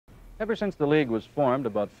Ever since the league was formed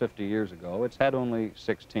about 50 years ago, it's had only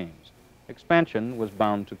 6 teams. Expansion was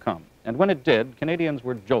bound to come, and when it did, Canadians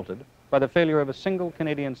were jolted by the failure of a single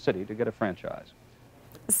Canadian city to get a franchise.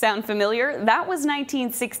 Sound familiar? That was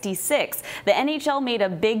 1966. The NHL made a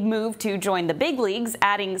big move to join the big leagues,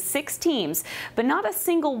 adding 6 teams, but not a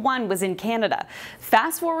single one was in Canada.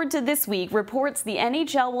 Fast forward to this week, reports the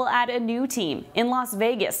NHL will add a new team in Las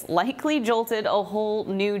Vegas, likely jolted a whole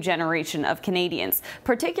new generation of Canadians,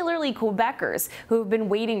 particularly Quebecers, who have been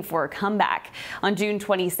waiting for a comeback. On June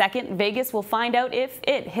 22nd, Vegas will find out if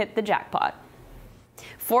it hit the jackpot.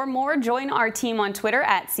 For more, join our team on Twitter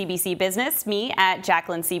at CBC Business, me at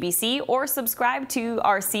Jacqueline CBC, or subscribe to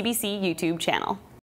our CBC YouTube channel.